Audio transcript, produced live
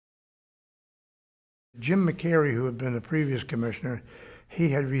Jim McCary, who had been the previous commissioner, he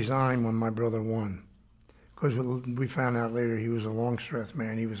had resigned when my brother won. Because we found out later he was a Longstreth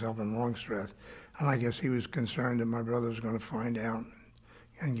man. He was up in Longstreth. And I guess he was concerned that my brother was going to find out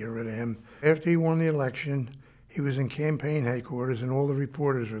and get rid of him. After he won the election, he was in campaign headquarters and all the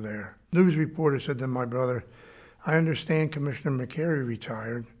reporters were there. News reporter said to my brother, "I understand Commissioner McCary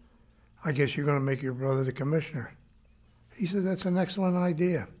retired. I guess you're going to make your brother the commissioner." He said, "That's an excellent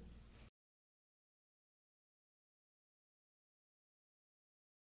idea."